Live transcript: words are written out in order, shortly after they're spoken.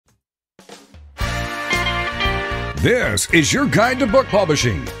This is your guide to book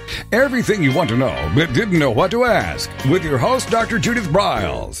publishing. Everything you want to know but didn't know what to ask with your host, Dr. Judith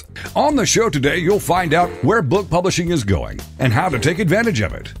Briles. On the show today, you'll find out where book publishing is going and how to take advantage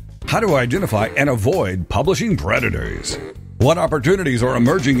of it. How to identify and avoid publishing predators. What opportunities are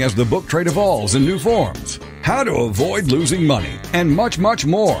emerging as the book trade evolves in new forms. How to avoid losing money and much, much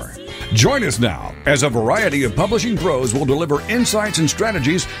more. Join us now as a variety of publishing pros will deliver insights and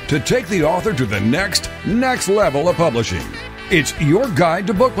strategies to take the author to the next level of publishing. It's your guide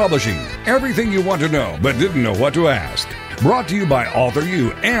to book publishing. Everything you want to know but didn't know what to ask. Brought to you by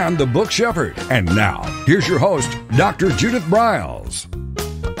AuthorU and the Book Shepherd. And now, here's your host, Dr. Judith Briles.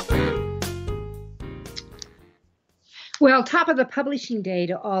 Well, top of the publishing day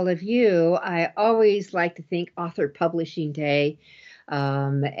to all of you. I always like to think Author Publishing Day.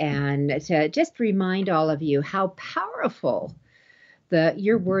 And to just remind all of you how powerful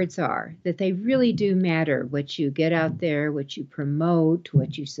your words are, that they really do matter. What you get out there, what you promote,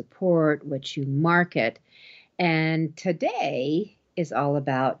 what you support, what you market. And today is all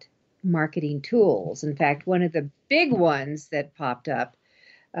about marketing tools. In fact, one of the big ones that popped up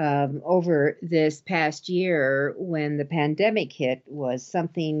over this past year when the pandemic hit was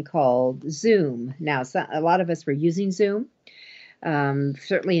something called Zoom. Now, a lot of us were using Zoom.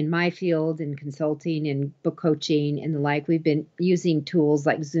 Certainly in my field, in consulting and book coaching and the like, we've been using tools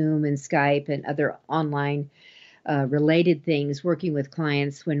like Zoom and Skype and other online related things, working with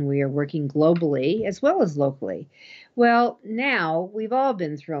clients when we are working globally as well as locally. Well, now we've all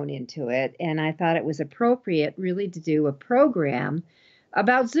been thrown into it, and I thought it was appropriate really to do a program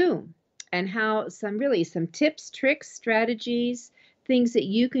about Zoom and how some tips, tricks, strategies, things that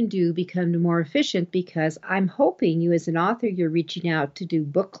you can do become more efficient, because I'm hoping you as an author, you're reaching out to do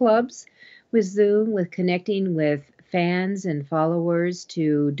book clubs with Zoom, with connecting with fans and followers,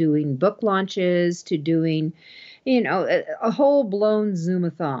 to doing book launches, to doing, a whole blown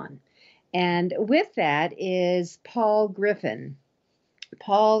Zoomathon. And with that is Paul Griffin.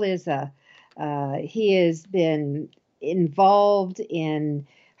 Paul is he has been involved in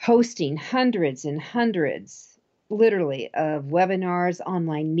hosting hundreds and hundreds literally of webinars,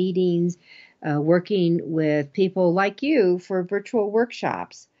 online meetings, working with people like you for virtual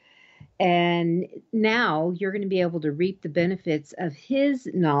workshops. And now you're going to be able to reap the benefits of his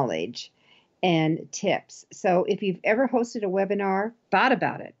knowledge and tips. So if you've ever hosted a webinar, thought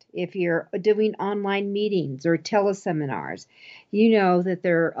about it. If you're doing online meetings or teleseminars, you know that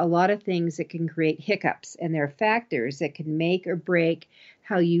there are a lot of things that can create hiccups, and there are factors that can make or break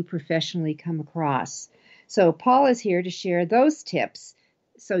how you professionally come across. So Paul is here to share those tips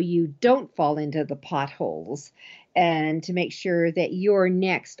so you don't fall into the potholes, and to make sure that your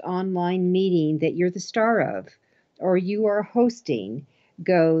next online meeting that you're the star of or you are hosting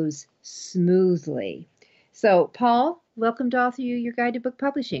goes smoothly. So Paul, welcome to AuthorU, your guide to book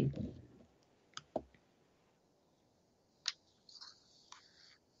publishing.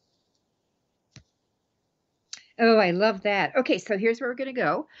 Oh, I love that. Okay, so here's where we're going to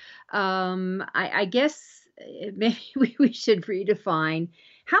go. I guess maybe we should redefine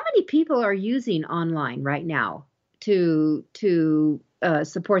how many people are using online right now to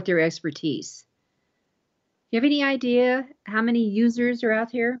support their expertise. Do you have any idea how many users are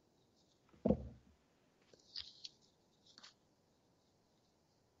out here?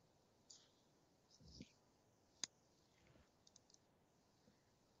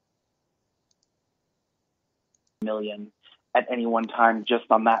 Million at any one time just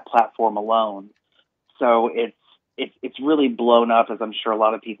on that platform alone. So it's really blown up, as I'm sure a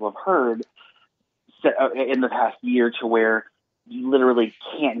lot of people have heard in the past year, to where you literally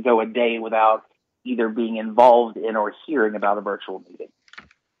can't go a day without either being involved in or hearing about a virtual meeting.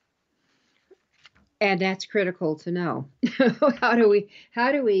 And that's critical to know. How do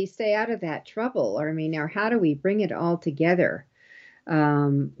we stay out of that trouble? Or how do we bring it all together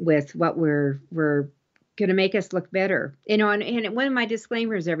with what we're going to make us look better? And one of my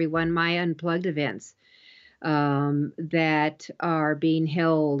disclaimers, everyone, my unplugged events that are being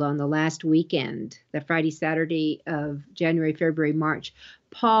held on the last weekend, the Friday, Saturday of January, February, March.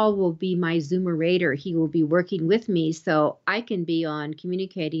 Paul will be my Zoomerator. He will be working with me so I can be on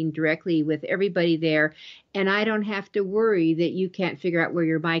communicating directly with everybody there, and I don't have to worry that you can't figure out where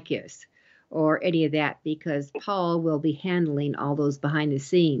your mic is or any of that, because Paul will be handling all those behind the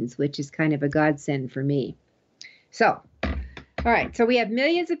scenes, which is kind of a godsend for me. So, all right, so we have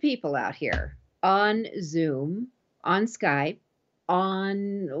millions of people out here on Zoom, on Skype,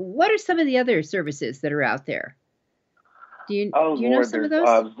 on what are some of the other services that are out there? Do you know some of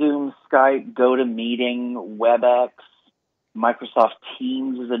those? Zoom, Skype, GoToMeeting, WebEx, Microsoft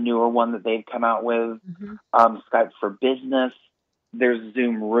Teams is a newer one that they've come out with. Skype for Business. There's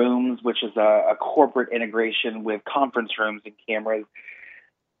Zoom Rooms, which is a corporate integration with conference rooms and cameras.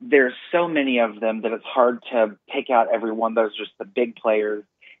 There's so many of them that it's hard to pick out every one. Those are just the big players,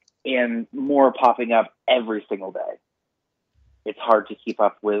 and more are popping up every single day. It's hard to keep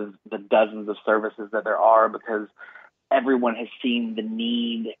up with the dozens of services that there are because everyone has seen the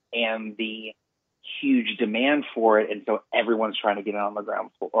need and the huge demand for it, and so everyone's trying to get it on the ground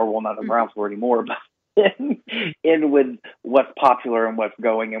floor, or well, not on the ground floor anymore, but in with what's popular and what's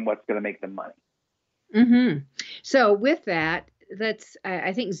going and what's going to make them money. So with that,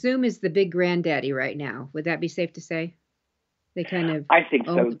 I think Zoom is the big granddaddy right now. Would that be safe to say? They kind of I think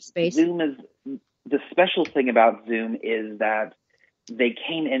own so. Space. Zoom is the special thing about Zoom is that they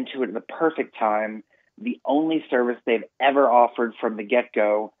came into it at the perfect time. The only service they've ever offered from the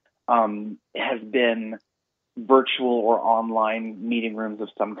get-go has been virtual or online meeting rooms of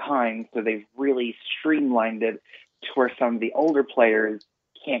some kind. So they've really streamlined it to where some of the older players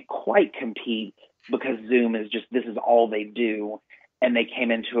can't quite compete because Zoom is just, this is all they do. And they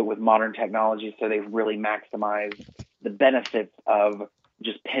came into it with modern technology. So they've really maximized the benefits of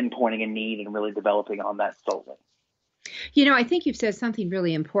just pinpointing a need and really developing on that solely. You know, I think you've said something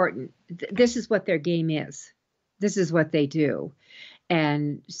really important. This is what their game is. This is what they do.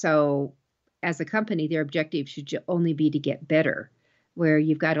 And so as a company, their objective should only be to get better, where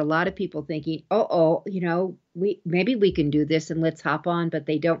you've got a lot of people thinking, maybe we can do this and let's hop on, but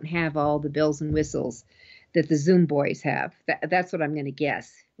they don't have all the bells and whistles that the Zoom boys have. That's what I'm going to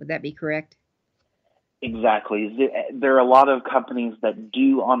guess. Would that be correct? Exactly. There are a lot of companies that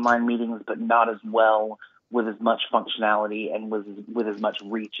do online meetings, but not as well with as much functionality and with as much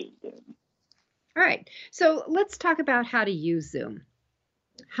reach as Zoom. All right. So let's talk about how to use Zoom.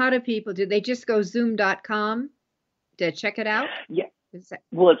 How do people, do they just go zoom.com to check it out? Yeah.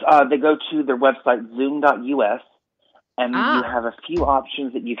 Well, they go to their website, zoom.us, and you have a few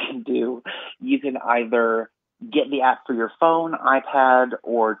options that you can do. You can either get the app for your phone, iPad,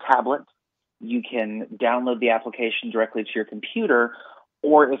 or tablet. You can download the application directly to your computer,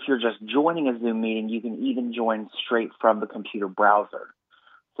 or if you're just joining a Zoom meeting, you can even join straight from the computer browser.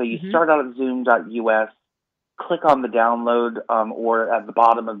 So you start out at zoom.us, click on the download, or at the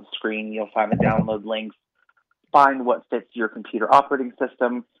bottom of the screen, you'll find the download links. Find what fits your computer operating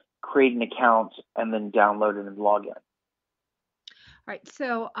system, create an account, and then download it and log in. All right,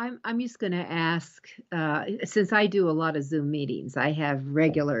 so I'm just going to ask, since I do a lot of Zoom meetings, I have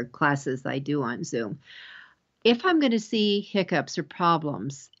regular classes I do on Zoom. If I'm going to see hiccups or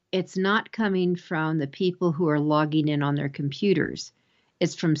problems, it's not coming from the people who are logging in on their computers.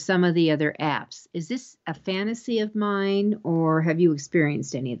 It's from some of the other apps. Is this a fantasy of mine, or have you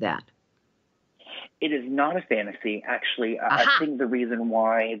experienced any of that? It is not a fantasy, actually. I think the reason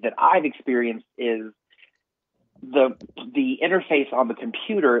why that I've experienced is the interface on the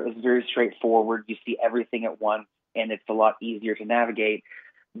computer is very straightforward. You see everything at once, and it's a lot easier to navigate.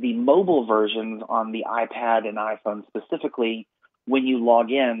 The mobile versions on the iPad and iPhone specifically, when you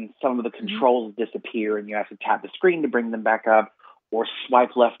log in, some of the controls disappear, and you have to tap the screen to bring them back up, or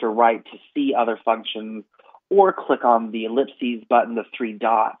swipe left or right to see other functions, or click on the ellipses button, the three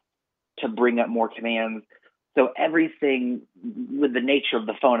dots, to bring up more commands. So everything with the nature of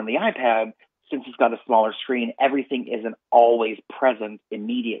the phone and the iPad, since it's got a smaller screen, everything isn't always present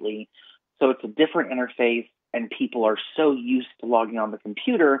immediately. So it's a different interface, and people are so used to logging on the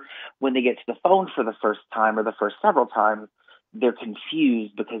computer, when they get to the phone for the first time or the first several times, they're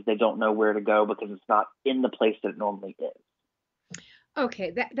confused because they don't know where to go because it's not in the place that it normally is.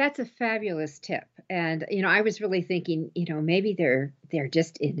 Okay, that's a fabulous tip. And, I was really thinking, maybe they're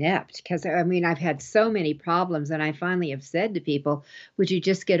just inept, because, I've had so many problems, and I finally have said to people, would you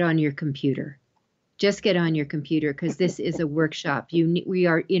just get on your computer? Just get on your computer, because this is a workshop. We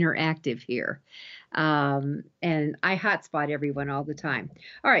are interactive here. And I hotspot everyone all the time.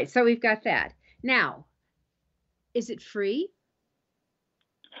 All right, so we've got that. Now, is it free?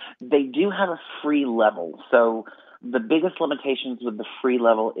 They do have a free level. So the biggest limitations with the free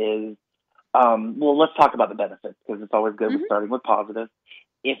level is, let's talk about the benefits, because it's always good with starting with positive.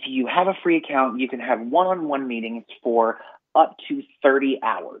 If you have a free account, you can have one-on-one meetings for up to 30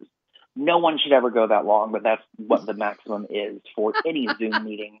 hours. No one should ever go that long, but that's what the maximum is for any Zoom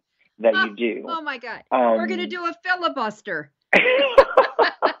meeting that you do. Oh, my God. We're going to do a filibuster.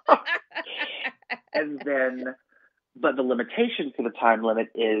 And then, but the limitation for the time limit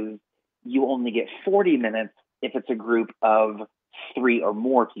is you only get 40 minutes if it's a group of 3 or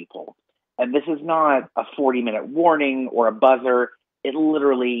more people. And this is not a 40-minute warning or a buzzer. It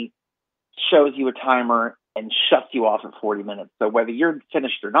literally shows you a timer and shuts you off at 40 minutes. So whether you're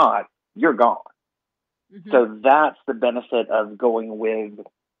finished or not, you're gone. Mm-hmm. So that's the benefit of going with,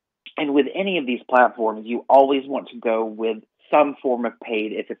 and with any of these platforms, you always want to go with some form of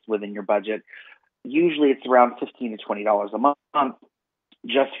paid if it's within your budget. Usually it's around $15 to $20 a month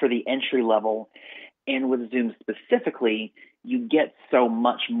just for the entry level. And with Zoom specifically, you get so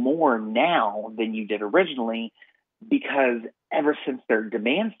much more now than you did originally, because ever since their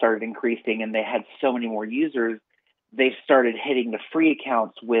demand started increasing and they had so many more users, they've started hitting the free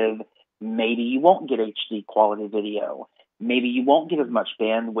accounts with, maybe you won't get HD quality video. Maybe you won't get as much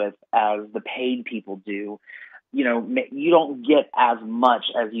bandwidth as the paid people do. You know, you don't get as much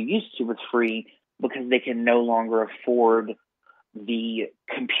as you used to with free because they can no longer afford the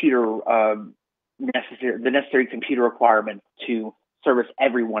necessary computer requirements to service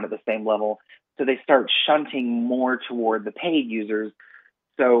everyone at the same level. So they start shunting more toward the paid users.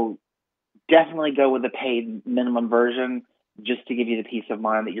 So definitely go with the paid minimum version, just to give you the peace of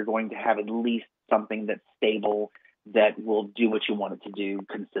mind that you're going to have at least something that's stable that will do what you want it to do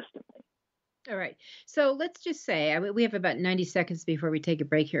consistently. All right. So let's just say, we have about 90 seconds before we take a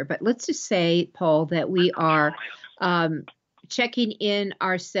break here, but let's just say, Paul, that we are checking in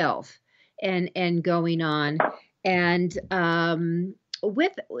ourselves and going on. And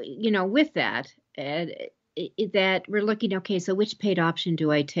with that, that we're looking, okay, so which paid option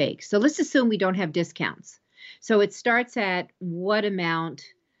do I take? So let's assume we don't have discounts. So it starts at what amount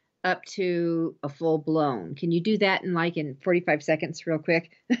up to a full blown? Can you do that in 45 seconds real quick?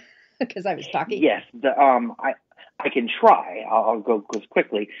 Because I was talking. Yes, I can try. I'll go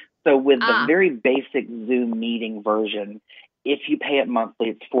quickly. So with the very basic Zoom meeting version, if you pay it monthly,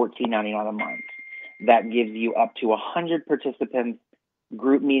 it's $14.99 a month. That gives you up to 100 participants,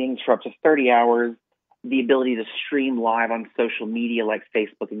 group meetings for up to 30 hours, the ability to stream live on social media like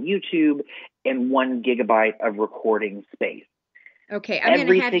Facebook and YouTube, and 1 gigabyte of recording space. Okay, I'm going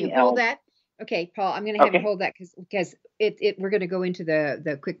to have you hold that. Okay, Paul, I'm going to have you hold that because we're going to go into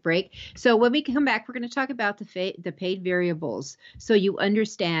the quick break. So when we come back, we're going to talk about the paid variables, so you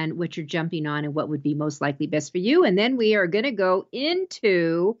understand what you're jumping on and what would be most likely best for you. And then we are going to go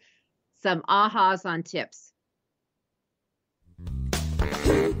into some ahas on tips.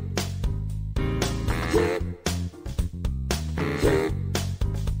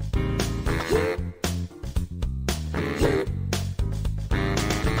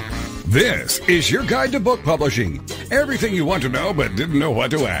 This is your guide to book publishing. Everything you want to know but didn't know what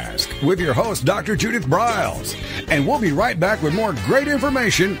to ask. With your host, Dr. Judith Briles. And we'll be right back with more great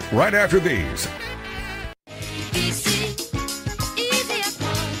information right after these.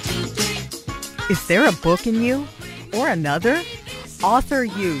 Is there a book in you? Or another?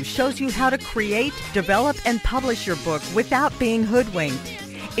 AuthorU shows you how to create, develop, and publish your book without being hoodwinked.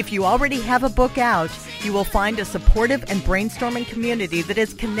 If you already have a book out, you will find a supportive and brainstorming community that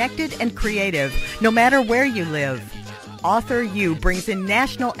is connected and creative, no matter where you live. AuthorU brings in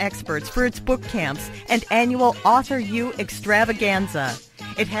national experts for its book camps and annual AuthorU extravaganza.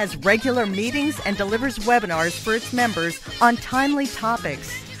 It has regular meetings and delivers webinars for its members on timely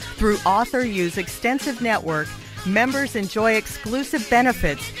topics. Through AuthorU's extensive network, members enjoy exclusive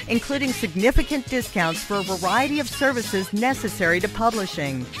benefits, including significant discounts for a variety of services necessary to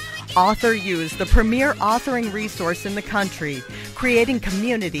publishing. AuthorU is the premier authoring resource in the country, creating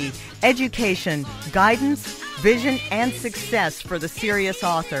community, education, guidance, vision, and success for the serious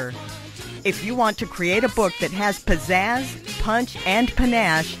author. If you want to create a book that has pizzazz, punch, and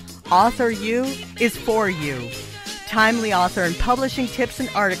panache, AuthorU is for you. Timely author and publishing tips and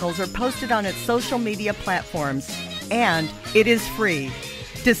articles are posted on its social media platforms, and it is free.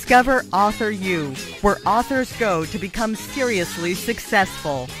 Discover AuthorU, where authors go to become seriously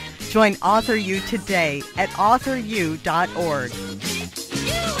successful. Join AuthorU today at AuthorU.org.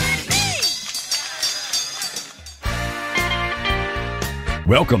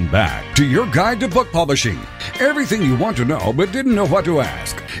 Welcome back to your guide to book publishing. Everything you want to know but didn't know what to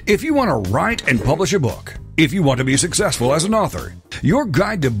ask. If you want to write and publish a book, if you want to be successful as an author, your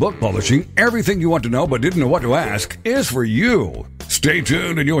guide to book publishing, everything you want to know but didn't know what to ask, is for you. Stay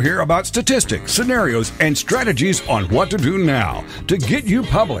tuned and you'll hear about statistics, scenarios, and strategies on what to do now to get you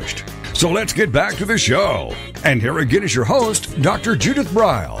published. So let's get back to the show. And here again is your host, Dr. Judith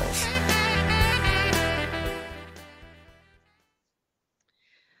Briles.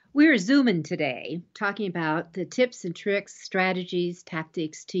 We're Zooming today, talking about the tips and tricks, strategies,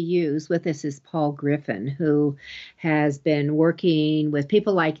 tactics to use. With us is Paul Griffin, who has been working with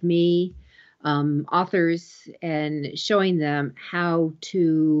people like me, authors, and showing them how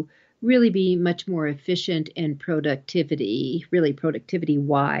to really be much more efficient and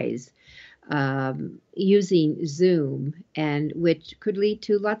productivity-wise using Zoom, and which could lead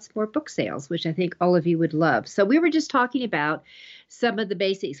to lots more book sales, which I think all of you would love. So we were just talking about some of the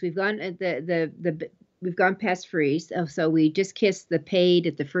basics. We've gone we've gone past free, so we just kissed the paid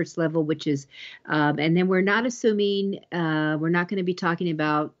at the first level, which is, and then we're not assuming, we're not going to be talking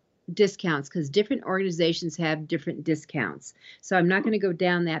about discounts because different organizations have different discounts. So I'm not going to go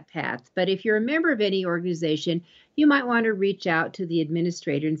down that path. But if you're a member of any organization, you might want to reach out to the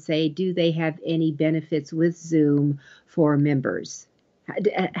administrator and say, do they have any benefits with Zoom for members?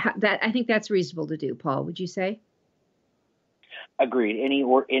 I think that's reasonable to do. Paul, would you say? Agreed.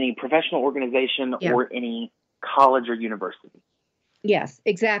 Any professional organization or any college or university. Yes,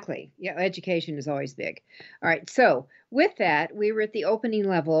 exactly. Yeah, education is always big. All right. So with that, we were at the opening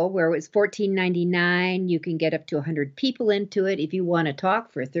level where it was $14.99. You can get up to 100 people into it. If you want to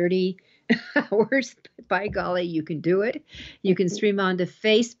talk for 30 hours, by golly, you can do it. You can stream onto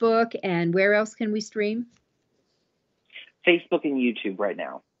Facebook. And where else can we stream? Facebook and YouTube right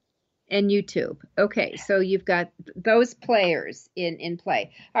now. And YouTube. Okay. So you've got those players in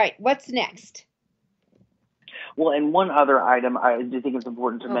play. All right. What's next? Well, and one other item I do think it's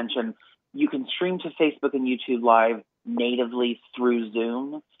important to mention, you can stream to Facebook and YouTube Live natively through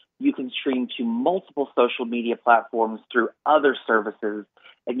Zoom. You can stream to multiple social media platforms through other services.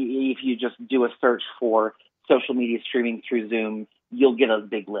 And if you just do a search for social media streaming through Zoom, you'll get a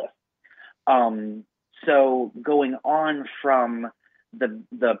big list. So going on from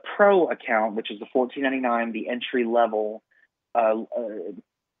the Pro account, which is the $14.99, the entry level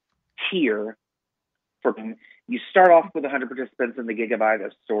tier, you start off with 100 participants and the gigabyte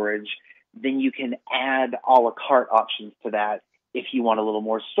of storage. Then you can add a la carte options to that. If you want a little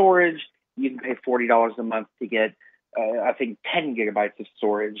more storage, you can pay $40 a month to get, I think, 10 gigabytes of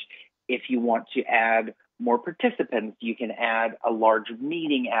storage. If you want to add more participants, you can add a large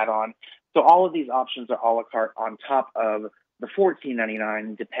meeting add-on. So all of these options are a la carte on top of the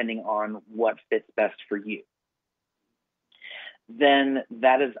 $14.99, depending on what fits best for you. Then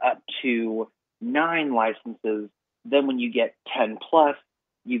that is up to 9 licenses. Then when you get 10 plus,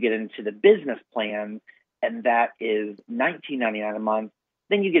 you get into the business plan, and that is $19.99 a month.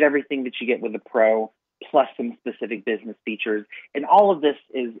 Then you get everything that you get with the Pro, plus some specific business features. And all of this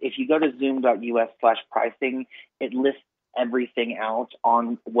is, if you go to zoom.us/pricing, it lists everything out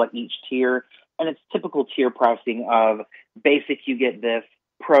on what each tier, and it's typical tier pricing of basic, you get this,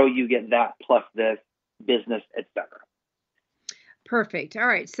 Pro, you get that, plus this, business, etc. Perfect. All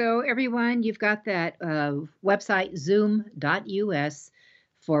right. So everyone, you've got that website,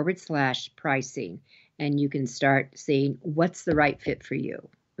 zoom.us/pricing, and you can start seeing what's the right fit for you.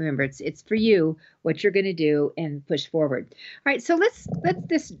 Remember, it's for you, what you're going to do, and push forward. All right. So let's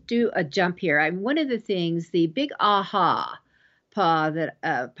just do a jump here. One of the things, the big aha, Paul, that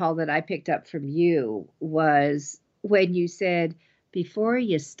I picked up from you was when you said, before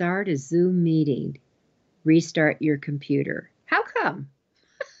you start a Zoom meeting, restart your computer. How come?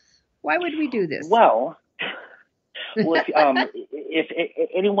 Why would we do this? Well, if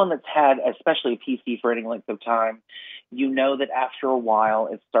anyone that's had, especially a PC for any length of time, you know that after a while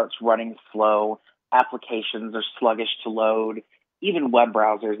it starts running slow. Applications are sluggish to load, even web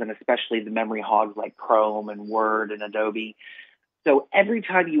browsers, and especially the memory hogs like Chrome and Word and Adobe. So every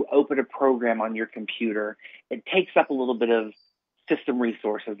time you open a program on your computer, it takes up a little bit of system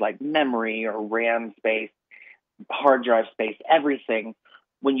resources like memory or RAM space, hard drive space, everything.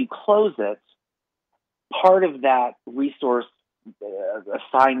 When you close it, part of that resource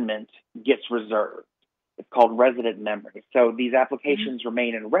assignment gets reserved. It's called resident memory. So these applications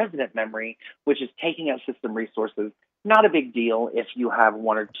remain in resident memory, which is taking up system resources. Not a big deal if you have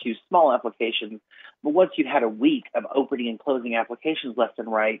 1 or 2 small applications, but once you've had a week of opening and closing applications left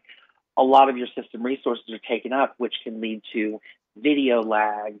and right, a lot of your system resources are taken up, which can lead to video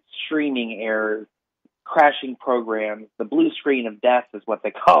lag, streaming errors, crashing programs. The blue screen of death is what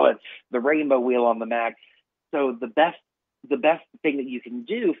they call it, the rainbow wheel on the Mac. So the best thing that you can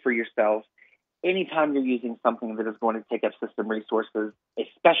do for yourself anytime you're using something that is going to take up system resources,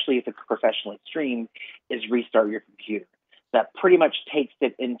 especially if it's professionally streamed, is restart your computer. That pretty much takes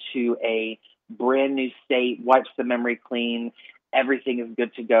it into a brand new state, wipes the memory clean, everything is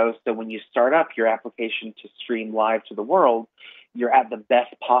good to go. So when you start up your application to stream live to the world, you're at the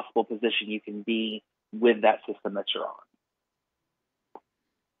best possible position you can be with that system that you're on.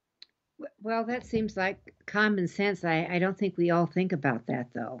 Well, that seems like common sense. I don't think we all think about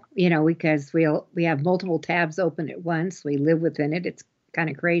that, though, because we have multiple tabs open at once. We live within it. It's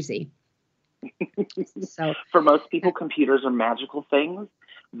kind of crazy. So for most people, computers are magical things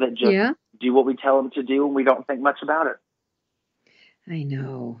that just do what we tell them to do, and we don't think much about it. I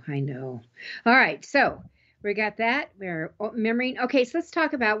know. All right, so we got that. We're remembering. Okay, so let's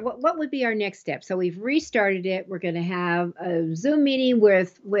talk about what would be our next step. So we've restarted it. We're going to have a Zoom meeting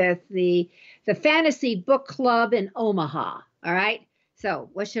with the Fantasy Book Club in Omaha. All right. So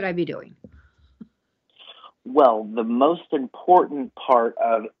what should I be doing? Well, the most important part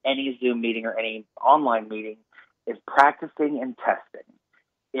of any Zoom meeting or any online meeting is practicing and testing.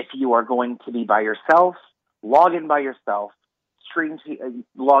 If you are going to be by yourself, log in by yourself,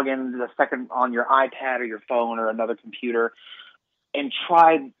 log in the second on your iPad or your phone or another computer, and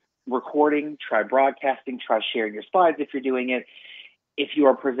try recording, try broadcasting, try sharing your slides if you're doing it. If you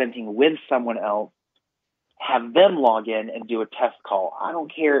are presenting with someone else, have them log in and do a test call. I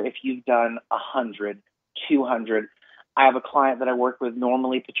don't care if you've done 100, 200. I have a client that I work with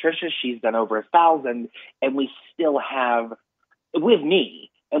normally, Patricia, she's done over 1,000, and we still have, with me,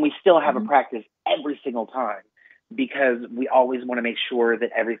 and we still have a practice every single time because we always want to make sure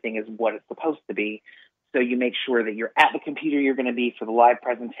that everything is what it's supposed to be. So you make sure that you're at the computer you're going to be for the live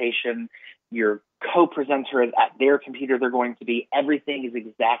presentation, your co-presenter is at their computer they're going to be. Everything is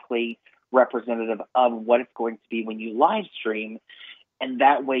exactly representative of what it's going to be when you live stream, and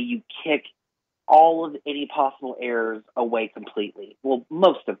that way you kick all of any possible errors away completely. Well,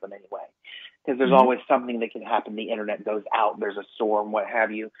 most of them anyway, because there's always something that can happen. The internet goes out, there's a storm, what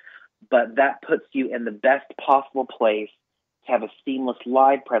have you. But that puts you in the best possible place to have a seamless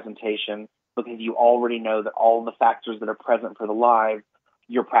live presentation because you already know that all the factors that are present for the live,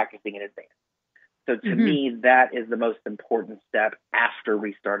 you're practicing in advance. So to me, that is the most important step after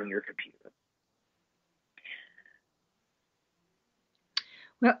restarting your computer.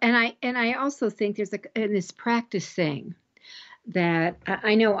 Well, and I also think there's in this practice thing that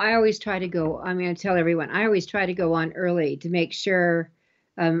I know I always try to go. I'm going to tell everyone I always try to go on early to make sure.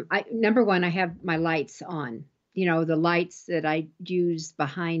 Number one, I have my lights on. You know, the lights that I use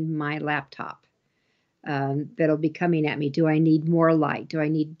behind my laptop that'll be coming at me. Do I need more light? Do I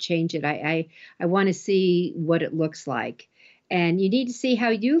need to change it? I want to see what it looks like, and you need to see how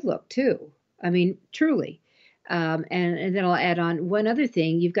you look too. I mean, truly. And then I'll add on one other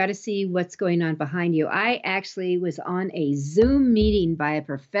thing. You've got to see what's going on behind you. I actually was on a Zoom meeting by a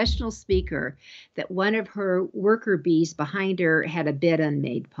professional speaker that one of her worker bees behind her had a bed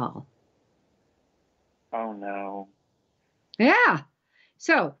unmade, Paul. Oh, no. Yeah.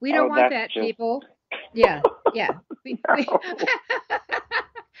 So we don't want that, people. Yeah. We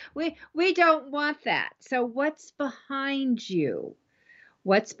don't want that. So what's behind you?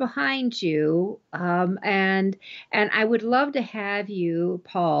 What's behind you? And I would love to have you,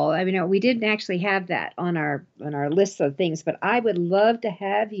 Paul. I mean, we didn't actually have that on our list of things, but I would love to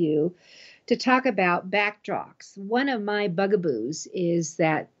have you to talk about backdrops. One of my bugaboos is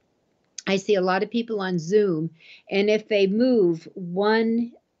that I see a lot of people on Zoom, and if they move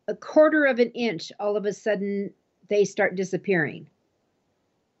a quarter of an inch, all of a sudden they start disappearing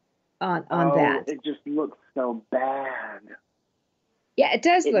on that. It just looks so bad. Yeah, it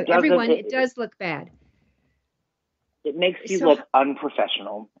does look. It does look bad. It makes you look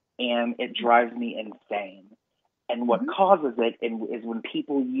unprofessional, and it drives me insane. And what causes it is when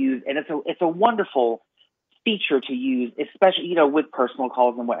people use, and it's a wonderful feature to use, especially with personal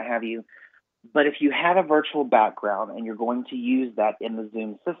calls and what have you. But if you have a virtual background and you're going to use that in the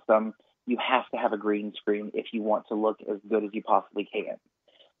Zoom system, you have to have a green screen if you want to look as good as you possibly can.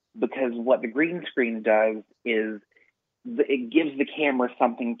 Because what the green screen does is it gives the camera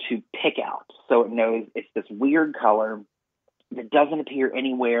something to pick out. So it knows it's this weird color that doesn't appear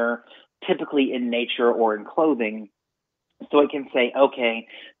anywhere, typically in nature or in clothing. So it can say, okay,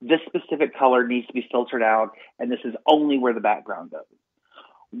 this specific color needs to be filtered out, and this is only where the background goes.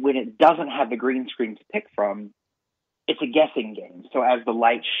 When it doesn't have the green screen to pick from, it's a guessing game. So as the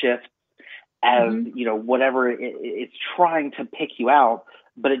light shifts, as whatever, it's trying to pick you out,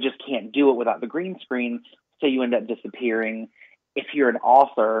 but it just can't do it without the green screen. So you end up disappearing. If you're an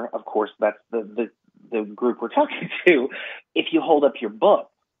author, of course, that's the group we're talking to. If you hold up your book,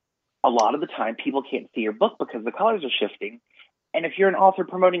 a lot of the time people can't see your book because the colors are shifting. And if you're an author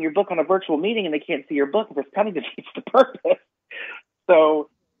promoting your book on a virtual meeting and they can't see your book, this kind of defeats the purpose. So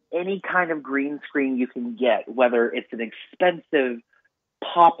any kind of green screen you can get, whether it's an expensive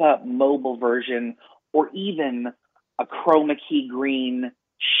pop-up mobile version or even a chroma key green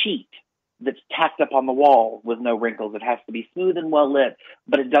sheet that's tacked up on the wall with no wrinkles. It has to be smooth and well lit,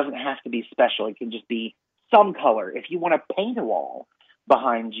 but it doesn't have to be special. It can just be some color. If you want to paint a wall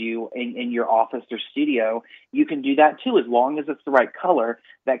behind you in your office or studio, you can do that too, as long as it's the right color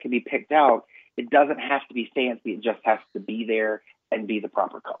that can be picked out. It doesn't have to be fancy. It just has to be there and be the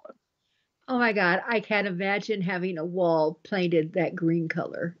proper color. Oh my God, I can't imagine having a wall painted that green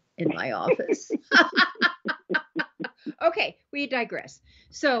color in my office. Okay, we digress.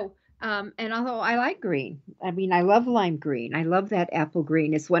 So, and although I like green, I mean, I love lime green. I love that apple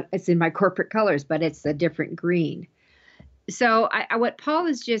green. It's in my corporate colors, but it's a different green. So, what Paul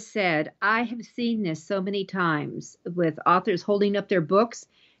has just said, I have seen this so many times with authors holding up their books,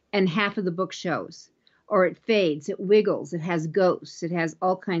 and half of the book shows, or it fades, it wiggles, it has ghosts, it has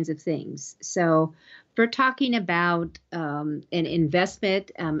all kinds of things. So, for talking about an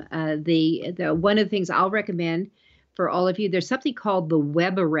investment, the one of the things I'll recommend for all of you, there's something called the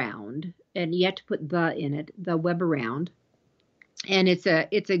Web Around, and you have to put the in it, the Web Around. And it's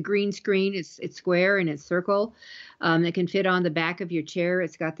a green screen. It's square and it's circle. It can fit on the back of your chair.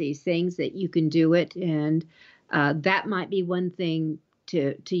 It's got these things that you can do it, and that might be one thing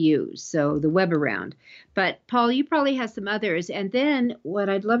to use. So the Web Around. But Paul, you probably have some others. And then what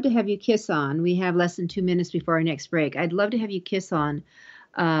I'd love to have you kiss on. We have less than 2 minutes before our next break. I'd love to have you kiss on.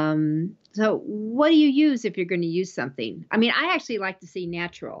 So what do you use if you're going to use something? I mean, I actually like to see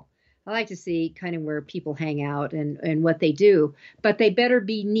natural. I like to see kind of where people hang out and what they do, but they better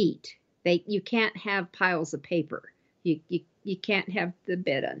be neat. You can't have piles of paper. You can't have the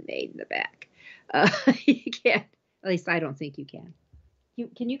bed unmade in the back. You can't. At least I don't think you can.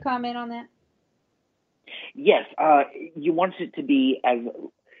 Can you comment on that? Yes, you want it to be as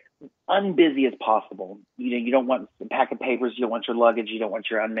unbusy as possible. You don't want a pack of papers. You don't want your luggage. You don't want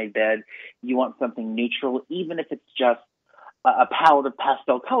your unmade bed. You want something neutral, even if it's just a palette of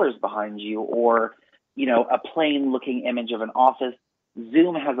pastel colors behind you, or, a plain looking image of an office.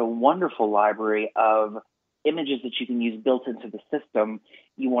 Zoom has a wonderful library of images that you can use built into the system.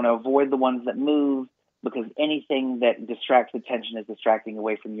 You want to avoid the ones that move, because anything that distracts attention is distracting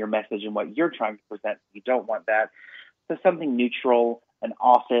away from your message and what you're trying to present. You don't want that. So something neutral, an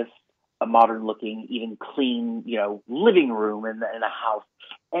office, a modern looking, even clean, living room in a house,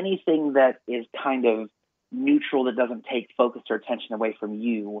 anything that is kind of neutral, that doesn't take focus or attention away from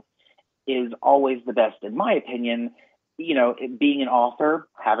you, is always the best, in my opinion. Being an author,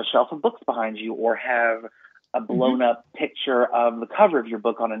 have a shelf of books behind you, or have a blown up picture of the cover of your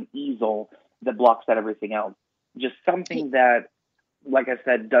book on an easel that blocks out everything else. Just something that, like I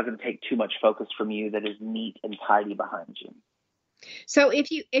said, doesn't take too much focus from you, that is neat and tidy behind you. So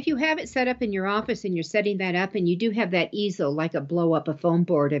if you have it set up in your office and you're setting that up, and you do have that easel, like a blow up a foam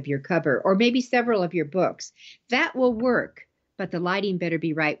board of your cover, or maybe several of your books, that will work, but the lighting better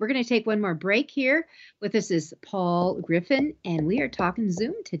be right. We're going to take one more break here. With us is Paul Griffin, and we are talking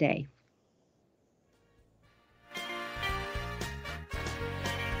Zoom today.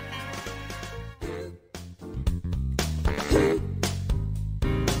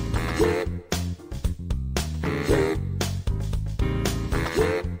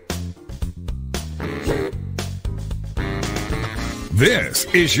 This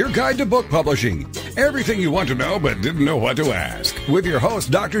is your guide to book publishing. Everything you want to know but didn't know what to ask, with your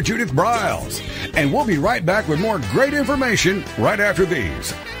host, Dr. Judith Briles. And we'll be right back with more great information right after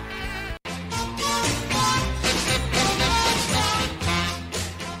these.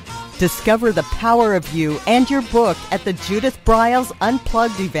 Discover the power of you and your book at the Judith Briles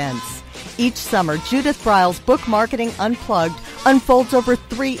Unplugged events. Each summer, Judith Briles Book Marketing Unplugged unfolds over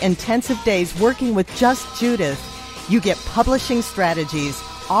 3 intensive days working with just Judith. You get publishing strategies,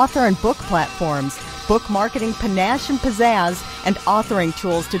 author and book platforms, book marketing panache and pizzazz, and authoring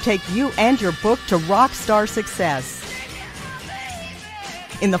tools to take you and your book to rock star success.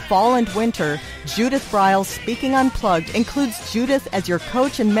 In the fall and winter, Judith Briles Speaking Unplugged includes Judith as your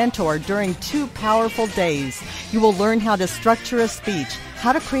coach and mentor during 2 powerful days. You will learn how to structure a speech,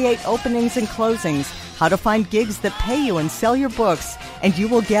 how to create openings and closings, how to find gigs that pay you and sell your books, and you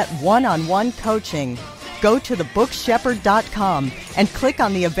will get one-on-one coaching. Go to thebookshepherd.com and click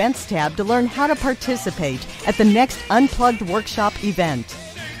on the Events tab to learn how to participate at the next Unplugged Workshop event.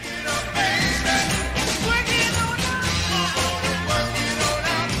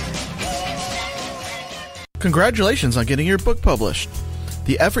 Congratulations on getting your book published.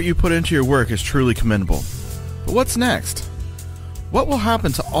 The effort you put into your work is truly commendable. But what's next? What will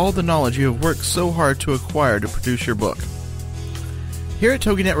happen to all the knowledge you have worked so hard to acquire to produce your book? Here at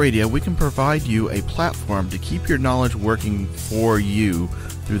TogiNet Radio, we can provide you a platform to keep your knowledge working for you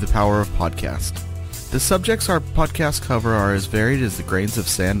through the power of podcast. The subjects our podcasts cover are as varied as the grains of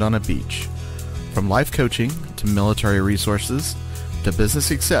sand on a beach. From life coaching to military resources to business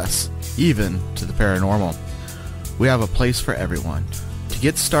success, even to the paranormal. We have a place for everyone. To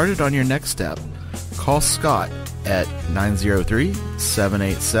get started on your next step, call Scott at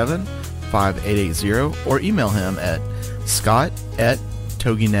 903-787-5880 or email him at scott@toginet.com.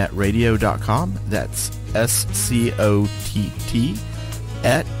 toginetradio.com. That's SCOTT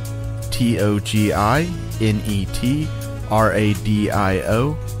at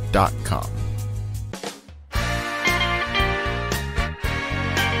TOGINETRADIO.com.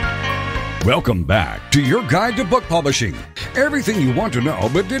 Welcome back to your guide to book publishing. Everything you want to know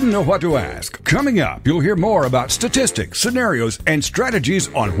but didn't know what to ask. Coming up, you'll hear more about statistics, scenarios, and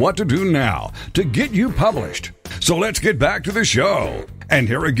strategies on what to do now to get you published. So let's get back to the show. And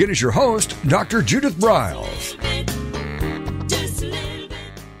here again is your host, Dr. Judith Briles.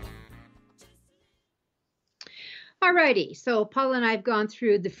 Alrighty, so Paul and I have gone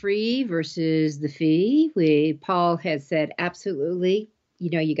through the free versus the fee. Paul has said absolutely,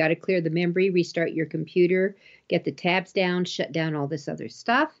 you got to clear the memory, restart your computer, get the tabs down, shut down all this other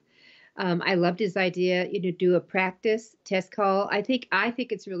stuff. I loved his idea, do a practice test call. I think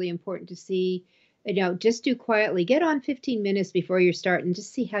it's really important to see, just do quietly, get on 15 minutes before you start and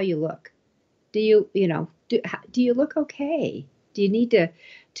just see how you look. Do you look okay? Do you need to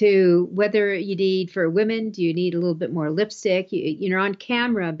whether you need, for women, do you need a little bit more lipstick? You're on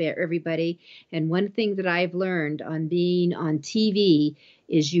camera, everybody. And one thing that I've learned on being on TV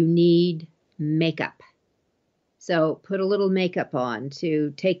is you need makeup. So put a little makeup on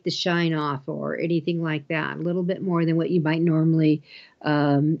to take the shine off or anything like that, a little bit more than what you might normally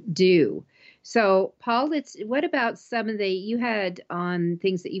do. So Paul, what about some of you had on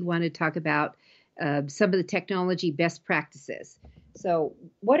things that you want to talk about, some of the technology best practices. So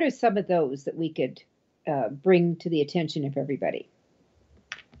what are some of those that we could bring to the attention of everybody?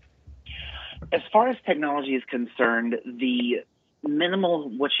 As far as technology is concerned, the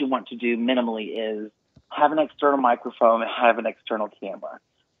what you want to do minimally is have an external microphone and have an external camera.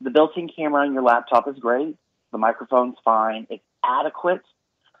 The built-in camera on your laptop is great. The microphone's fine. It's adequate.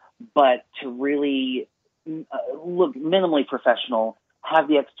 But to really look minimally professional, have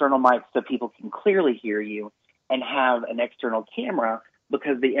the external mic so people can clearly hear you, and have an external camera,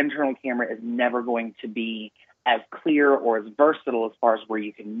 because the internal camera is never going to be as clear or as versatile as far as where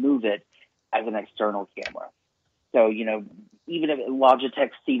you can move it as an external camera. So, even if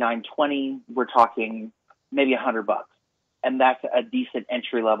Logitech C920, we're talking maybe $100, and that's a decent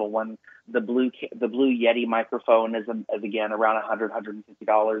entry level one. The Blue Yeti microphone is again around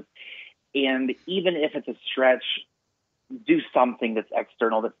 $150. And even if it's a stretch, do something that's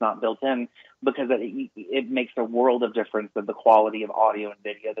external, that's not built in, because it makes a world of difference in the quality of audio and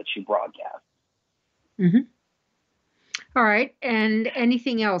video that you broadcast. Mm-hmm. All right. And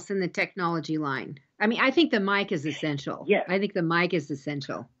anything else in the technology line? I mean, I think the mic is essential. Yes. I think the mic is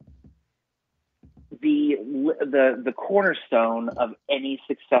essential. The cornerstone of any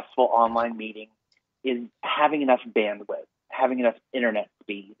successful online meeting is having enough bandwidth, having enough internet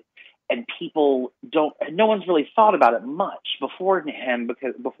speed. And no one's really thought about it much before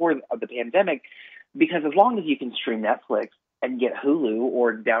the pandemic, because as long as you can stream Netflix and get Hulu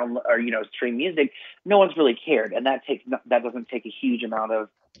or download or stream music, no one's really cared, and that doesn't take a huge amount of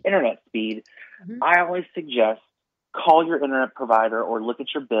internet speed. Mm-hmm. I always suggest call your internet provider or look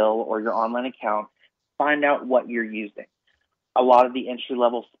at your bill or your online account, find out what you're using. A lot of the entry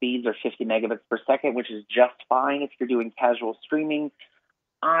level speeds are 50 megabits per second, which is just fine if you're doing casual streaming.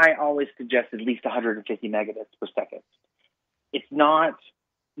 I always suggest at least 150 megabits per second.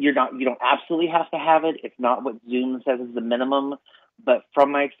 You don't absolutely have to have it. It's not what Zoom says is the minimum, but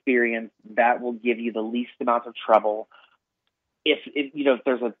from my experience, that will give you the least amount of trouble. If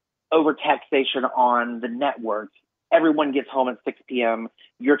there's an overtaxation on the network, everyone gets home at 6 p.m.,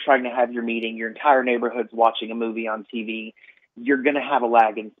 you're trying to have your meeting, your entire neighborhood's watching a movie on TV, you're going to have a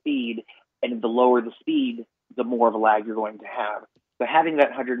lag in speed, and the lower the speed, the more of a lag you're going to have. So having that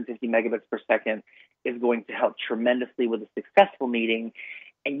 150 megabits per second is going to help tremendously with a successful meeting.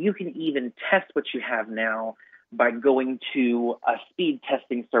 And you can even test what you have now by going to a speed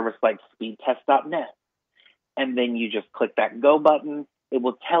testing service like speedtest.net. And then you just click that go button. It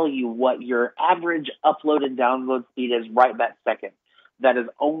will tell you what your average upload and download speed is right that second. That is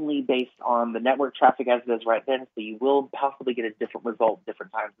only based on the network traffic as it is right then. So you will possibly get a different result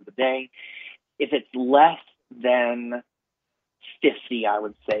different times of the day. If it's less than 50, I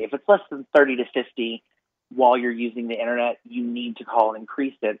would say. If it's less than 30 to 50 while you're using the internet, you need to call and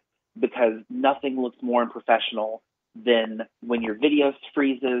increase it, because nothing looks more unprofessional than when your video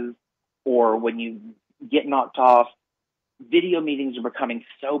freezes or when you get knocked off. Video meetings are becoming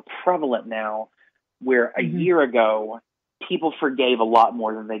so prevalent now, where a year ago, people forgave a lot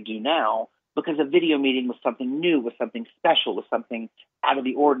more than they do now, because a video meeting was something new, was something special, was something out of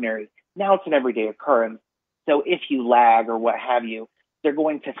the ordinary. Now it's an everyday occurrence. So if you lag or what have you, they're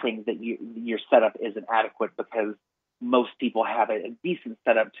going to think that your setup isn't adequate because most people have a decent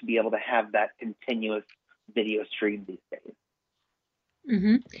setup to be able to have that continuous video stream these days.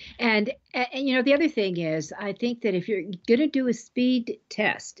 Mm-hmm. And the other thing is, I think that if you're going to do a speed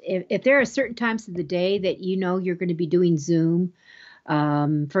test, if there are certain times of the day that you're going to be doing Zoom,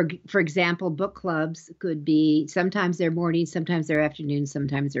 for example, book clubs could be, sometimes they're morning, sometimes they're afternoon,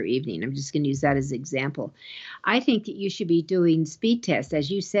 sometimes they're evening. I'm just going to use that as an example. I think that you should be doing speed tests. As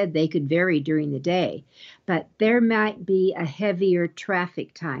you said, they could vary during the day, but there might be a heavier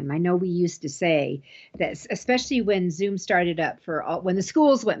traffic time. I know we used to say that, especially when Zoom started up when the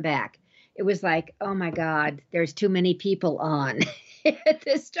schools went back, it was like, oh my God, there's too many people on at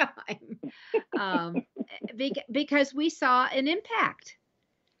this time. Because we saw an impact.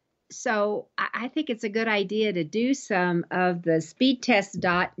 So I think it's a good idea to do some of the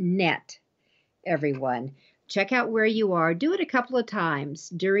speedtest.net, everyone. Check out where you are. Do it a couple of times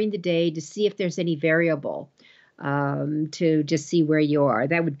during the day to see if there's any variable, to just see where you are.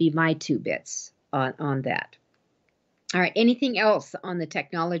 That would be my 2 bits on that. All right. Anything else on the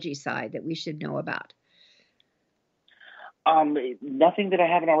technology side that we should know about? Nothing that I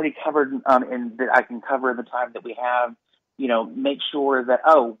haven't already covered, and that I can cover in the time that we have. Make sure that,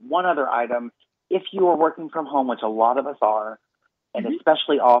 one other item, if you are working from home, which a lot of us are, and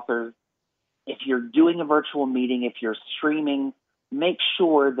especially authors, if you're doing a virtual meeting, if you're streaming, make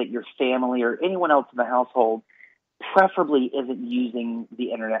sure that your family or anyone else in the household preferably isn't using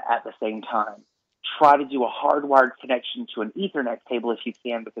the internet at the same time. Try to do a hardwired connection to an Ethernet cable if you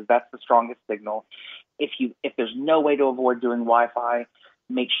can, because that's the strongest signal. If there's no way to avoid doing Wi-Fi,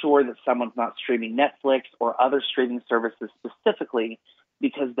 make sure that someone's not streaming Netflix or other streaming services specifically,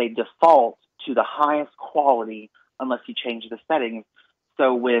 because they default to the highest quality unless you change the settings.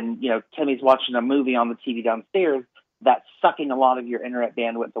 So when Timmy's watching a movie on the TV downstairs, that's sucking a lot of your internet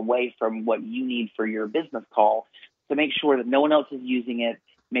bandwidth away from what you need for your business call. So make sure that no one else is using it.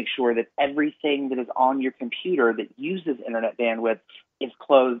 Make sure that everything that is on your computer that uses internet bandwidth is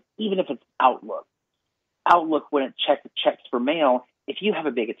closed, even if it's Outlook. Outlook, when it checks for mail, if you have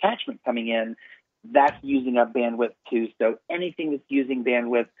a big attachment coming in, that's using up bandwidth too. So anything that's using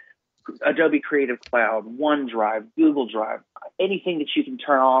bandwidth, Adobe Creative Cloud, OneDrive, Google Drive, anything that you can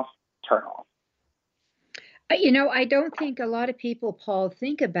turn off, turn off. I don't think a lot of people, Paul,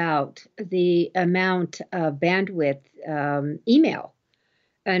 think about the amount of bandwidth email,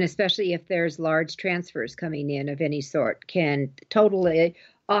 and especially if there's large transfers coming in of any sort, can totally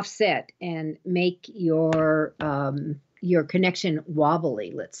offset and make your connection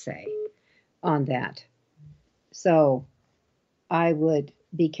wobbly, let's say, on that. So I would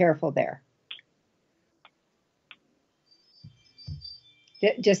be careful there.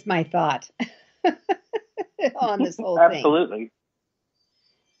 Just my thought on this whole thing. Absolutely.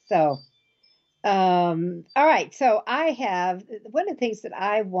 So, all right. So I have one of the things that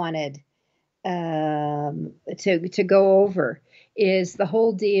I wanted to go over is the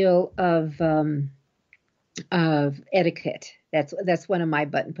whole deal of etiquette. That's one of my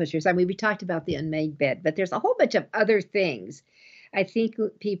button pushers. I mean, we talked about the unmade bed, but there's a whole bunch of other things I think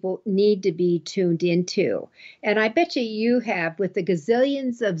people need to be tuned into. And I bet you have, with the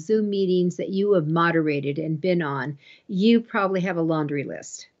gazillions of Zoom meetings that you have moderated and been on, you probably have a laundry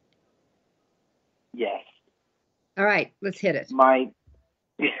list. Yes. All right, let's hit it. My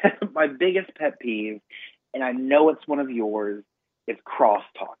biggest pet peeve, and I know it's one of yours, is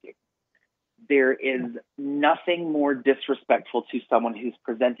cross-talking. There is nothing more disrespectful to someone who's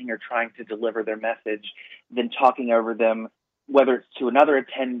presenting or trying to deliver their message than talking over them, whether it's to another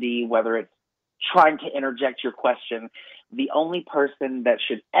attendee, whether it's trying to interject your question. The only person that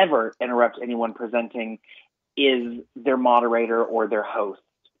should ever interrupt anyone presenting is their moderator or their host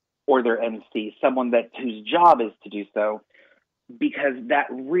or their MC, someone whose job is to do so, because that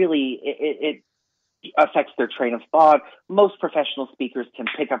really, it affects their train of thought. Most professional speakers can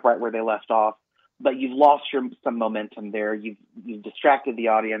pick up right where they left off, but you've lost some momentum there. You've distracted the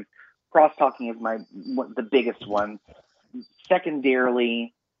audience. Cross-talking is the biggest one.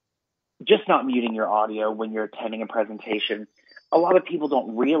 Secondarily, just not muting your audio when you're attending a presentation. A lot of people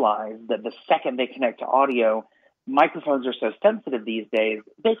don't realize that the second they connect to audio, microphones are so sensitive these days,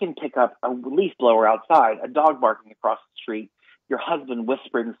 they can pick up a leaf blower outside, a dog barking across the street, your husband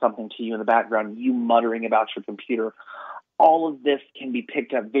whispering something to you in the background, you muttering about your computer. All of this can be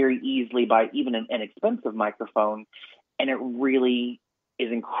picked up very easily by even an inexpensive microphone, and it really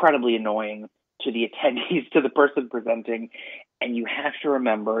is incredibly annoying to the attendees, to the person presenting. And you have to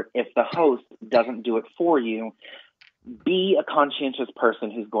remember, if the host doesn't do it for you, be a conscientious person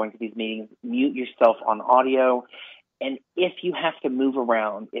who's going to these meetings. Mute yourself on audio. And if you have to move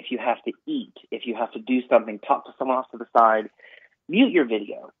around, if you have to eat, if you have to do something, talk to someone off to the side, mute your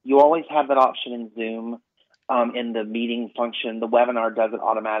video. You always have that option in Zoom, in the meeting function. The webinar does it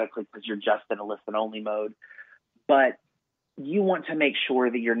automatically because you're just in a listen-only mode. But you want to make sure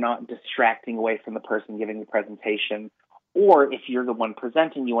that you're not distracting away from the person giving the presentation. Or if you're the one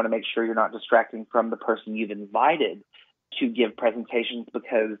presenting, you want to make sure you're not distracting from the person you've invited to give presentations,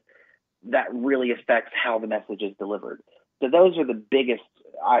 because that really affects how the message is delivered. So those are the biggest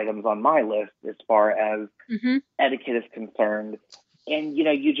items on my list as far as etiquette is concerned. And,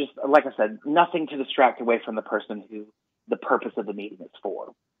 you just, like I said, nothing to distract away from the person who the purpose of the meeting is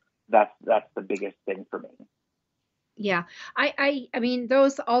for. That's the biggest thing for me. Yeah, I mean,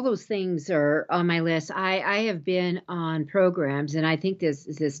 all those things are on my list. I have been on programs, and I think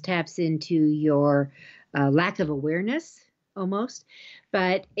this taps into your lack of awareness almost.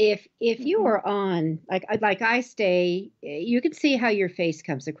 But if you are on, like I stay, you can see how your face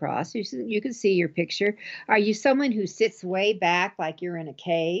comes across. You can see your picture. Are you someone who sits way back like you're in a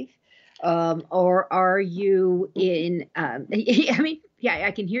cave? Or are you in, I mean, yeah,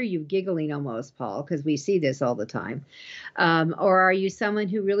 I can hear you giggling almost, Paul, because we see this all the time. Or are you someone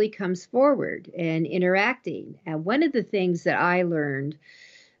who really comes forward and interacting? And one of the things that I learned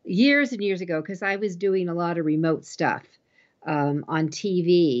years and years ago, because I was doing a lot of remote stuff on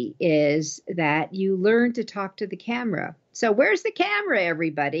TV, is that you learn to talk to the camera. So where's the camera,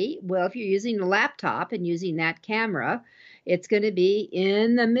 everybody? Well, if you're using a laptop and using that camera, it's going to be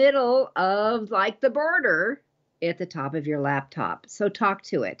in the middle of like the border at the top of your laptop. So talk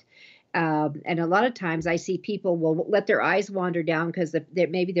to it. And a lot of times I see people will let their eyes wander down because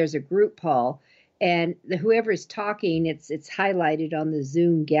maybe there's a group, Paul, and whoever's talking, it's highlighted on the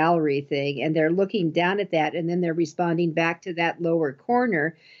Zoom gallery thing, and they're looking down at that, and then they're responding back to that lower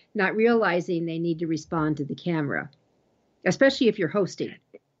corner, not realizing they need to respond to the camera, especially if you're hosting.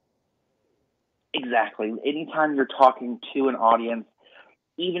 Exactly. Anytime you're talking to an audience,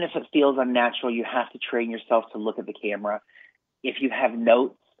 even if it feels unnatural, you have to train yourself to look at the camera. If you have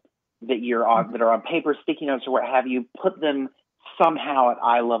notes that that are on paper, sticky notes or what have you, put them somehow at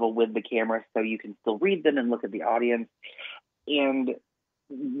eye level with the camera so you can still read them and look at the audience. And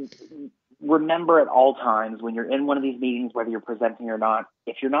remember at all times when you're in one of these meetings, whether you're presenting or not,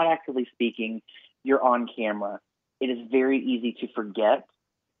 if you're not actively speaking, you're on camera. It is very easy to forget,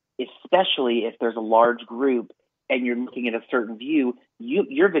 especially if there's a large group and you're looking at a certain view.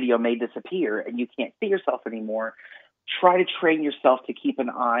 Your video may disappear and you can't see yourself anymore. Try to train yourself to keep an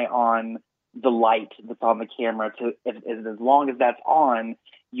eye on the light that's on the camera. As long as that's on,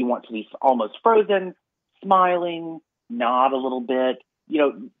 you want to be almost frozen, smiling, nod a little bit.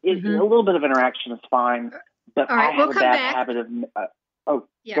 A little bit of interaction is fine. But right, I have a bad habit of.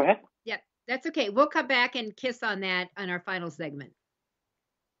 Go ahead. Yeah, that's okay. We'll come back and kiss on that on our final segment.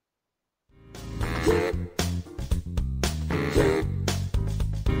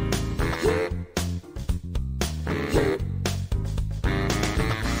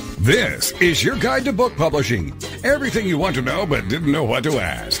 This is your guide to book publishing. Everything you want to know but didn't know what to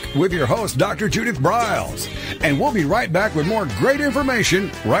ask. With your host, Dr. Judith Briles. And we'll be right back with more great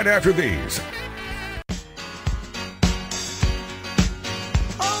information right after these.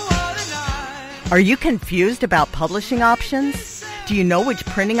 Are you confused about publishing options? Do you know which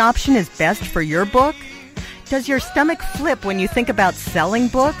printing option is best for your book? Does your stomach flip when you think about selling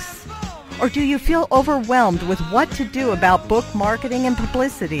books? Or do you feel overwhelmed with what to do about book marketing and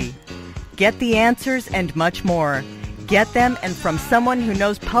publicity? Get the answers and much more. Get them and from someone who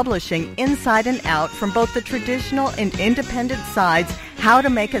knows publishing inside and out from both the traditional and independent sides, how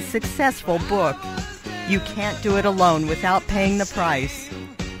to make a successful book. You can't do it alone without paying the price.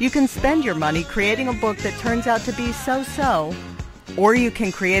 You can spend your money creating a book that turns out to be so-so, or you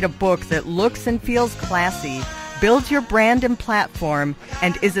can create a book that looks and feels classy, builds your brand and platform,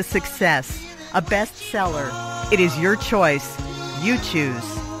 and is a success, a bestseller. It is your choice. You choose.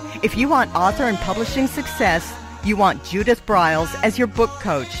 If you want author and publishing success, you want Judith Briles as your book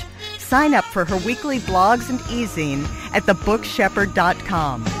coach. Sign up for her weekly blogs and e-zine at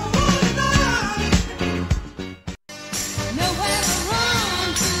thebookshepherd.com.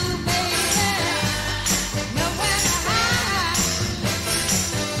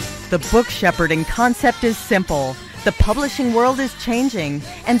 The book shepherding concept is simple. The publishing world is changing,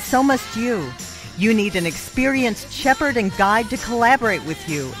 and so must you. You need an experienced shepherd and guide to collaborate with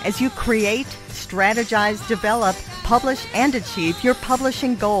you as you create, strategize, develop, publish, and achieve your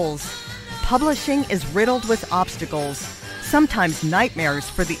publishing goals. Publishing is riddled with obstacles, sometimes nightmares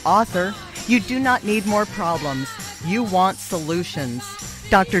for the author. You do not need more problems. You want solutions.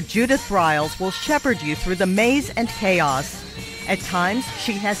 Dr. Judith Briles will shepherd you through the maze and chaos. At times,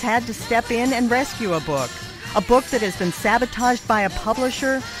 she has had to step in and rescue a book that has been sabotaged by a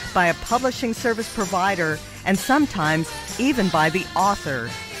publisher, by a publishing service provider, and sometimes even by the author.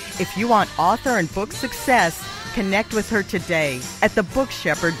 If you want author and book success, connect with her today at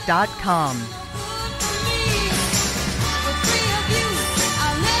thebookshepherd.com.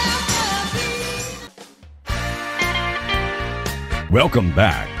 Welcome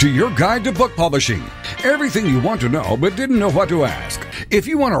back to your guide to book publishing. Everything you want to know but didn't know what to ask. If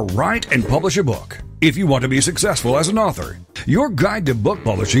you want to write and publish a book, if you want to be successful as an author, your guide to book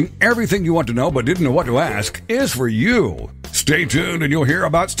publishing, everything you want to know but didn't know what to ask, is for you. Stay tuned and you'll hear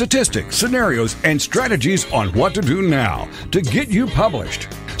about statistics, scenarios, and strategies on what to do now to get you published.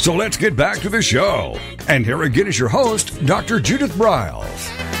 So let's get back to the show. And here again is your host, Dr. Judith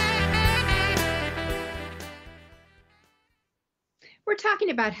Briles. We're talking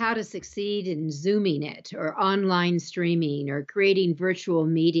about how to succeed in Zooming it or online streaming or creating virtual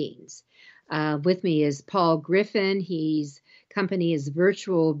meetings. With me is Paul Griffin. His company is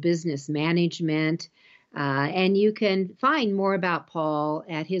Virtual Business Management. And you can find more about Paul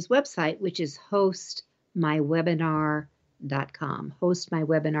at his website, which is hostmywebinar.com,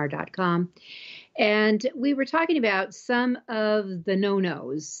 hostmywebinar.com. And we were talking about some of the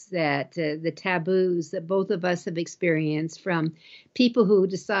no-nos, that the taboos that both of us have experienced from people who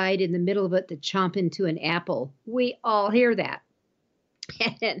decide in the middle of it to chomp into an apple. We all hear that.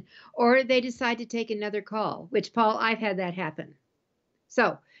 Or they decide to take another call, which, Paul, I've had that happen.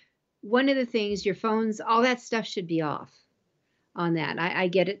 So one of the things, your phones, all that stuff should be off on that. I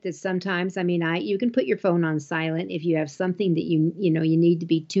get it that sometimes, you can put your phone on silent if you have something that you need to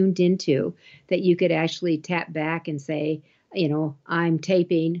be tuned into, that you could actually tap back and say, I'm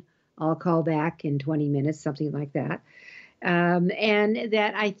taping, I'll call back in 20 minutes, something like that. And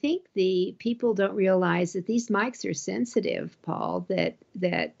that I think the people don't realize that these mics are sensitive, Paul, that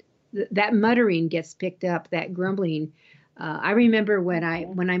muttering gets picked up, that grumbling. I remember when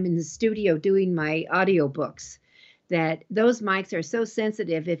I'm in the studio doing my audiobooks, that those mics are so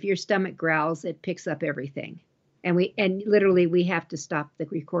sensitive. If your stomach growls, it picks up everything. And literally we have to stop the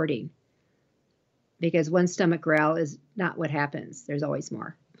recording, because one stomach growl is not what happens. There's always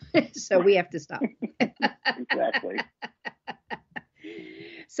more. So we have to stop. Exactly.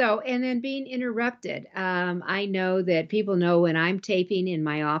 So, and then being interrupted. I know that people know when I'm taping in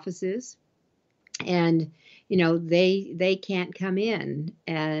my offices, and they can't come in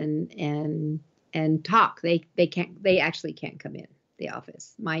and talk. They actually can't come in the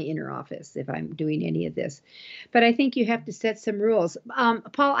office, my inner office, if I'm doing any of this. But I think you have to set some rules.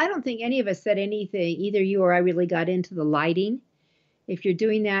 Paul, I don't think any of us said anything, either you or I really got into the lighting, if you're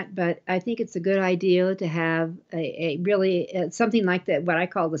doing that, but I think it's a good idea to have a really something like that, what I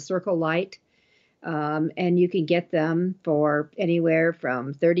call the circle light. And you can get them for anywhere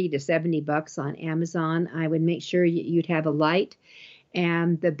from $30 to $70 on Amazon. I would make sure you'd have a light.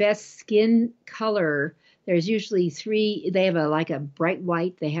 And the best skin color, there's usually three. They have a bright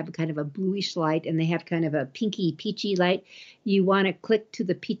white, they have kind of a bluish light, and they have kind of a pinky peachy light. You want to click to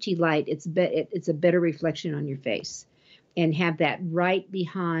the peachy light. It's a better reflection on your face. And have that right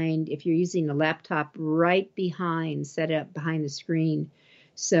behind, if you're using a laptop, right behind, set up behind the screen.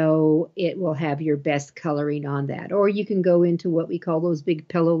 So it will have your best coloring on that. Or you can go into what we call those big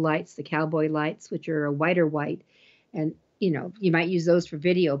pillow lights, the cowboy lights, which are a whiter white. And, you might use those for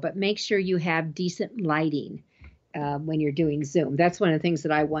video, but make sure you have decent lighting when you're doing Zoom. That's one of the things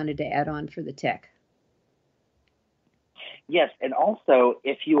that I wanted to add on for the tech. Yes, and also,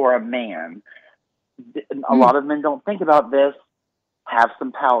 if you are a man, a lot of men don't think about this, have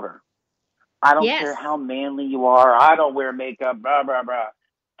some powder. I don't care how manly you are. I don't wear makeup, blah, blah, blah.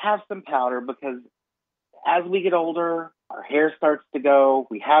 Have some powder, because as we get older, our hair starts to go.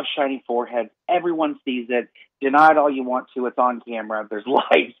 We have shiny foreheads. Everyone sees it. Deny it all you want to. It's on camera. There's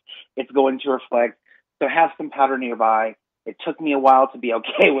lights. It's going to reflect. So have some powder nearby. It took me a while to be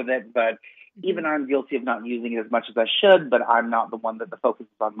okay with it, but even I'm guilty of not using it as much as I should, but I'm not the one that the focus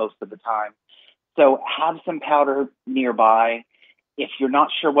is on most of the time. So have some powder nearby. If you're not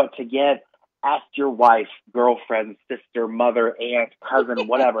sure what to get, ask your wife, girlfriend, sister, mother, aunt, cousin,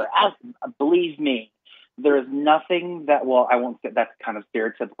 whatever. Ask. Believe me, there is nothing that, I won't say that's kind of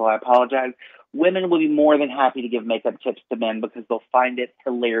stereotypical. I apologize. Women will be more than happy to give makeup tips to men because they'll find it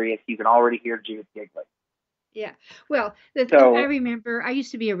hilarious. You can already hear Judith giggling. Yeah. Well, I remember I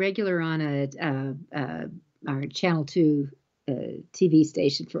used to be a regular on our Channel 2 TV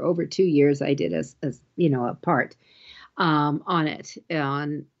station for over 2 years. I did a part. on it,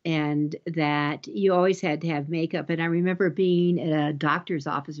 and that you always had to have makeup. And I remember being at a doctor's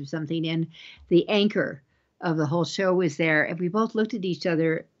office or something, and the anchor of the whole show was there, and we both looked at each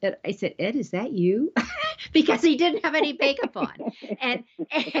other. And I said, "Ed, is that you?" Because he didn't have any makeup on. And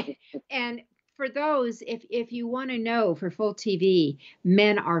and for those, if you want to know, for full TV,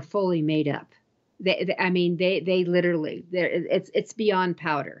 men are fully made up. I mean, they literally, it's beyond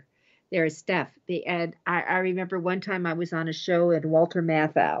powder. There is stuff. And I remember one time I was on a show, and Walter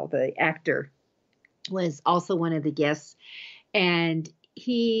Matthau, the actor, was also one of the guests, and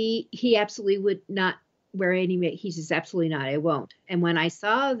he absolutely would not wear any makeup. He says, absolutely not, I won't. And when I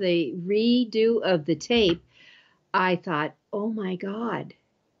saw the redo of the tape, I thought, oh my God,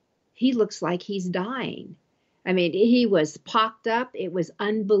 he looks like he's dying. I mean, he was pocked up. It was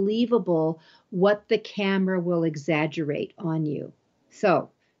unbelievable what the camera will exaggerate on you. So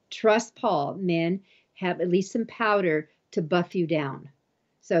trust Paul. Men, have at least some powder to buff you down.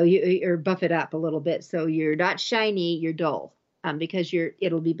 So or buff it up a little bit. So you're not shiny, you're dull. Because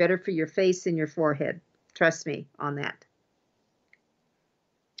it'll be better for your face and your forehead. Trust me on that.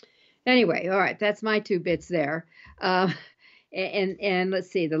 Anyway, all right, that's my 2 bits there. And let's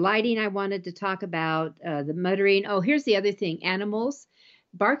see, the lighting I wanted to talk about, the muttering. Oh, here's the other thing, animals.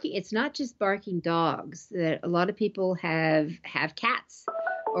 Barking, it's not just barking dogs. That a lot of people have cats,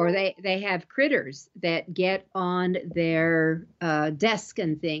 or they have critters that get on their desk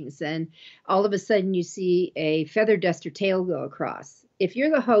and things, and all of a sudden you see a feather duster tail go across. If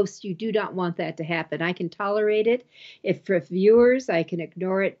you're the host, you do not want that to happen. I can tolerate it. If for viewers, I can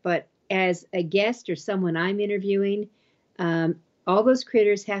ignore it, but as a guest or someone I'm interviewing, all those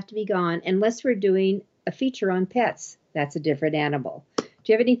critters have to be gone unless we're doing a feature on pets. That's a different animal. Do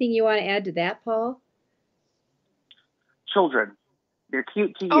you have anything you want to add to that, Paul? Children, they're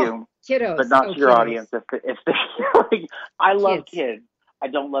cute to you, kiddos, but not to your kiddos. audience. If they, I love kids. I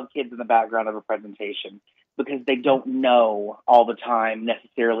don't love kids in the background of a presentation because they don't know all the time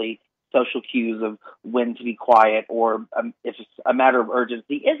necessarily social cues of when to be quiet, or if it's a matter of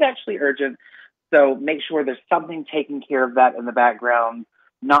urgency is actually urgent. So make sure there's something taking care of that in the background,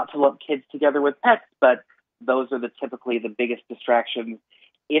 not to lump kids together with pets, but those are typically the biggest distractions.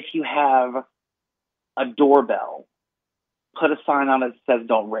 If you have a doorbell, put a sign on it that says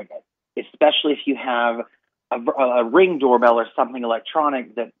don't ring it, especially if you have a Ring doorbell or something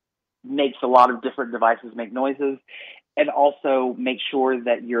electronic that makes a lot of different devices make noises. And also make sure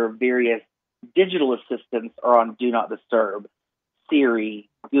that your various digital assistants are on Do Not Disturb. Siri,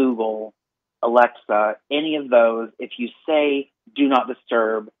 Google, Alexa, any of those, if you say Do Not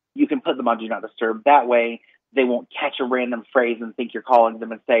Disturb, you can put them on Do Not Disturb. That way, they won't catch a random phrase and think you're calling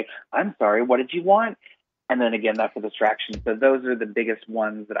them and say, I'm sorry, what did you want? And then again, that's a distraction. So those are the biggest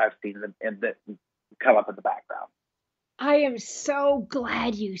ones that I've seen that come up in the background. I am so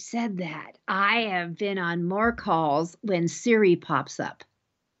glad you said that. I have been on more calls when Siri pops up.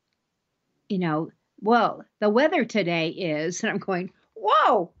 Well, the weather today is, and I'm going,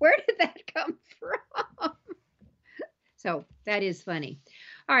 whoa, where did that come from? So that is funny.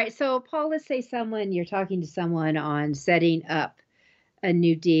 All right. So Paul, let's say you're talking to someone on setting up a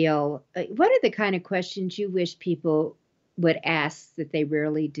new deal. What are the kind of questions you wish people would ask that they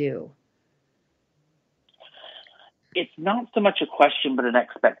rarely do? It's not so much a question, but an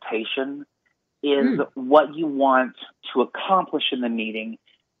expectation is what you want to accomplish in the meeting.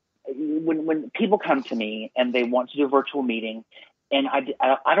 When people come to me and they want to do a virtual meeting, and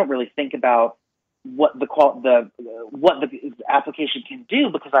I don't really think about what the application can do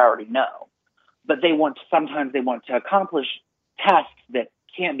because I already know. But sometimes they want to accomplish tasks that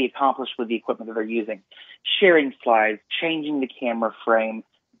can't be accomplished with the equipment that they're using. Sharing slides, changing the camera frame,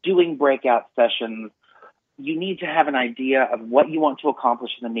 doing breakout sessions. You need to have an idea of what you want to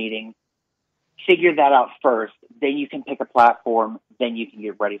accomplish in the meeting. Figure that out first. Then you can pick a platform. Then you can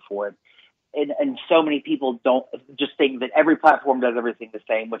get ready for it. And so many people don't just think that every platform does everything the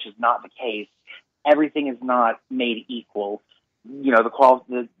same, which is not the case. Everything is not made equal.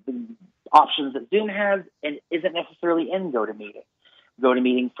 The options that Zoom has and isn't necessarily in GoToMeeting.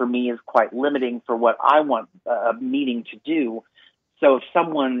 GoToMeeting for me is quite limiting for what I want a meeting to do. So if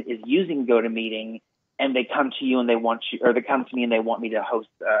someone is using GoToMeeting and they come to you and they come to me and they want me to host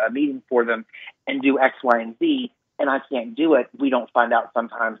a meeting for them and do X, Y, and Z, and I can't do it, we don't find out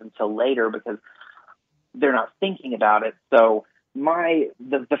sometimes until later because they're not thinking about it. So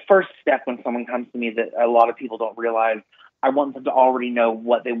the first step when someone comes to me that a lot of people don't realize, I want them to already know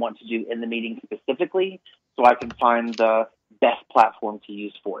what they want to do in the meeting specifically so I can find the best platform to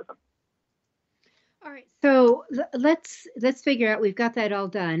use for them. All right, so let's figure out. We've got that all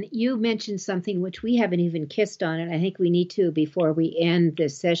done. You mentioned something which we haven't even kissed on, and I think we need to before we end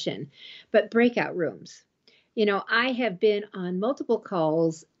this session. But breakout rooms. I have been on multiple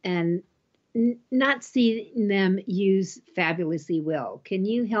calls and not seen them use fabulously well. Can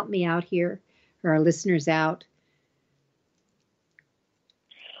you help me out here, or our listeners out?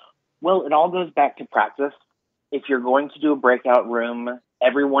 Well, it all goes back to practice. If you're going to do a breakout room,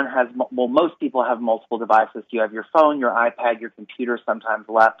 most people have multiple devices. You have your phone, your iPad, your computer, sometimes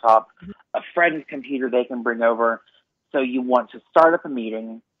a laptop, a friend's computer they can bring over. So you want to start up a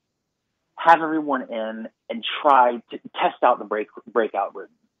meeting, have everyone in, and try to test out the breakout room.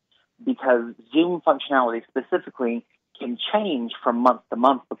 Because Zoom functionality specifically can change from month to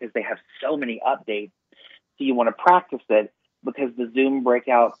month because they have so many updates. So you want to practice it because the Zoom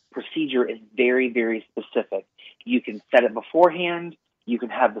breakout procedure is very, very specific. You can set it beforehand. You can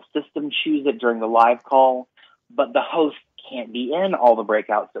have the system choose it during the live call, but the host can't be in all the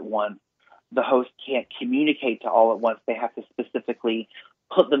breakouts at once. The host can't communicate to all at once. They have to specifically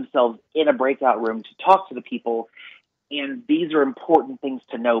put themselves in a breakout room to talk to the people. And these are important things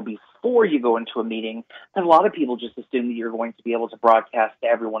to know before you go into a meeting, because a lot of people just assume that you're going to be able to broadcast to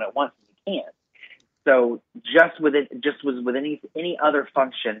everyone at once, and you can't. So just with any other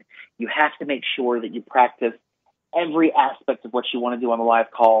function, you have to make sure that you practice every aspect of what you want to do on the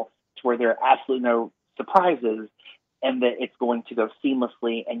live call to where there are absolutely no surprises and that it's going to go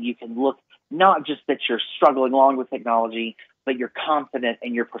seamlessly, and you can look not just that you're struggling along with technology, but you're confident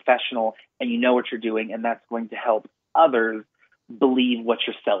and you're professional and you know what you're doing, and that's going to help others believe what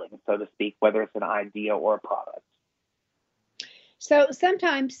you're selling, so to speak, whether it's an idea or a product. So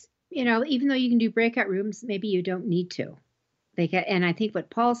sometimes, even though you can do breakout rooms, maybe you don't need to. And I think what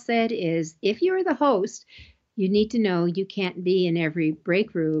Paul said is if you're the host, you need to know you can't be in every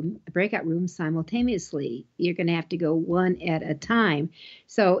breakout room simultaneously. You're going to have to go one at a time.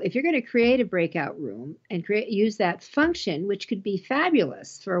 So if you're going to create a breakout room and use that function, which could be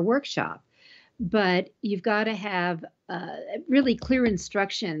fabulous for a workshop, but you've got to have really clear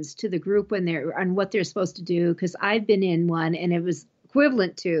instructions to the group on what they're supposed to do. Because I've been in one and it was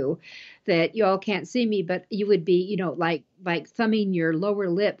equivalent to that you all can't see me, but you would be, like thumbing your lower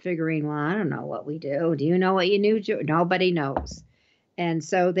lip, figuring, well, I don't know what we do. Do you know what you knew? Nobody knows. And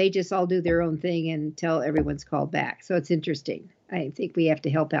so they just all do their own thing until everyone's called back. So it's interesting. I think we have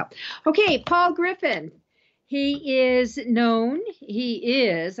to help out. Okay, Paul Griffin. He is,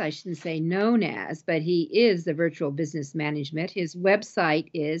 I shouldn't say known as, but he is the virtual business management. His website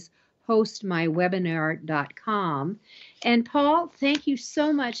is hostmywebinar.com. And Paul, thank you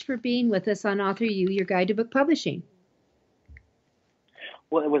so much for being with us on AuthorU, your guide to book publishing.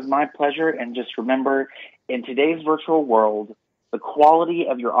 Well, it was my pleasure. And just remember, in today's virtual world, the quality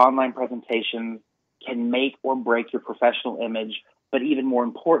of your online presentations can make or break your professional image, but even more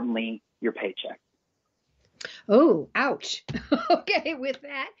importantly, your paycheck. Oh, ouch. Okay, with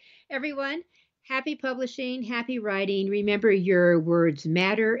that, everyone, happy publishing, happy writing. Remember, your words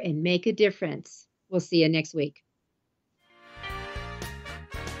matter and make a difference. We'll see you next week.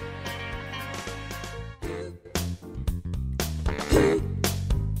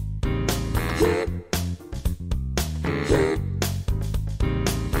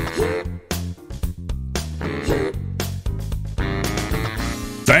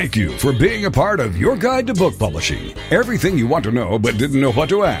 Thank you for being a part of Your Guide to Book Publishing. Everything you want to know but didn't know what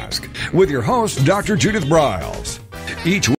to ask. With your host, Dr. Judith Briles. Each